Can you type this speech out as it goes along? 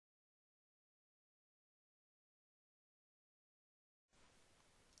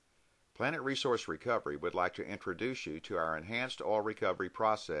Planet Resource Recovery would like to introduce you to our enhanced oil recovery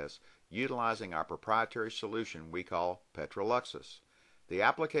process utilizing our proprietary solution we call PetroLuxus. The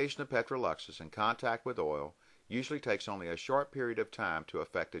application of PetroLuxus in contact with oil usually takes only a short period of time to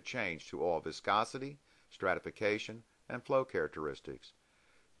effect a change to oil viscosity, stratification, and flow characteristics.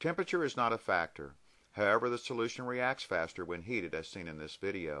 Temperature is not a factor. However, the solution reacts faster when heated as seen in this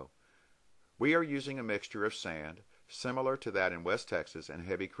video. We are using a mixture of sand, similar to that in West Texas, and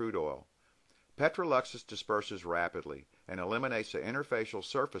heavy crude oil. PetroLuxus disperses rapidly and eliminates the interfacial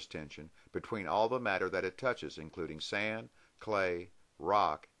surface tension between all the matter that it touches, including sand, clay,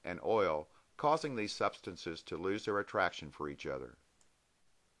 rock, and oil, causing these substances to lose their attraction for each other.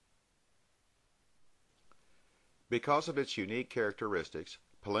 Because of its unique characteristics,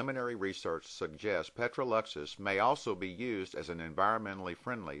 preliminary research suggests PetroLuxus may also be used as an environmentally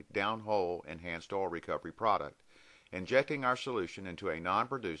friendly downhole enhanced oil recovery product. Injecting our solution into a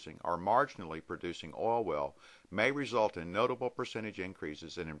non-producing or marginally producing oil well may result in notable percentage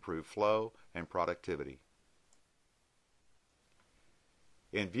increases in improved flow and productivity.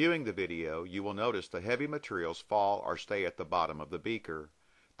 In viewing the video, you will notice the heavy materials fall or stay at the bottom of the beaker.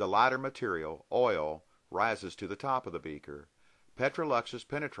 The lighter material, oil, rises to the top of the beaker. PetroLuxus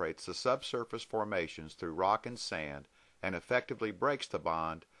penetrates the subsurface formations through rock and sand and effectively breaks the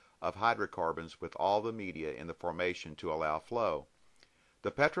bond of hydrocarbons with all the media in the formation to allow flow.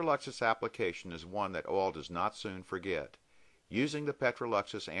 The PetroLuxus application is one that oil does not soon forget. Using the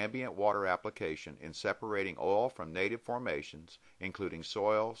PetroLuxus ambient water application in separating oil from native formations, including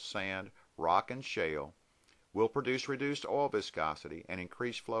soil, sand, rock, and shale, will produce reduced oil viscosity and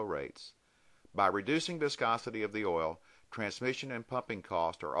increased flow rates. By reducing viscosity of the oil, transmission and pumping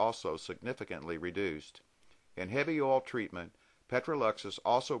costs are also significantly reduced. In heavy oil treatment, PetroLuxus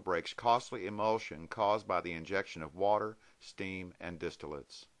also breaks costly emulsion caused by the injection of water, steam, and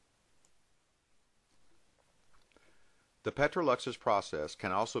distillates. The PetroLuxus process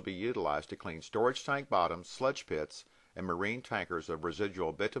can also be utilized to clean storage tank bottoms, sludge pits, and marine tankers of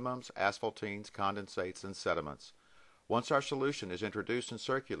residual bitumens, asphaltenes, condensates, and sediments. Once our solution is introduced and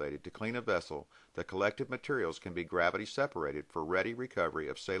circulated to clean a vessel, the collected materials can be gravity separated for ready recovery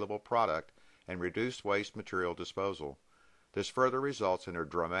of saleable product and reduced waste material disposal. This further results in a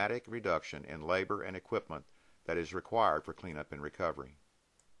dramatic reduction in labor and equipment that is required for cleanup and recovery.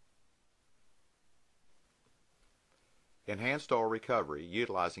 Enhanced oil recovery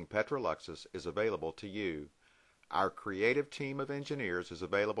utilizing PetroLuxus is available to you. Our creative team of engineers is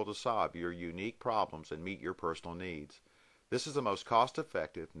available to solve your unique problems and meet your personal needs. This is the most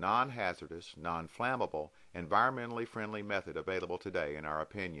cost-effective, non-hazardous, non-flammable, environmentally friendly method available today in our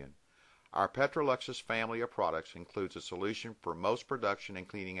opinion. Our PetroLuxus family of products includes a solution for most production and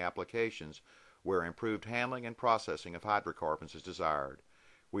cleaning applications where improved handling and processing of hydrocarbons is desired.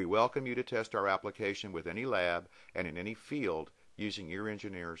 We welcome you to test our application with any lab and in any field using your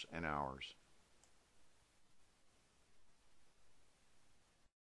engineers and ours.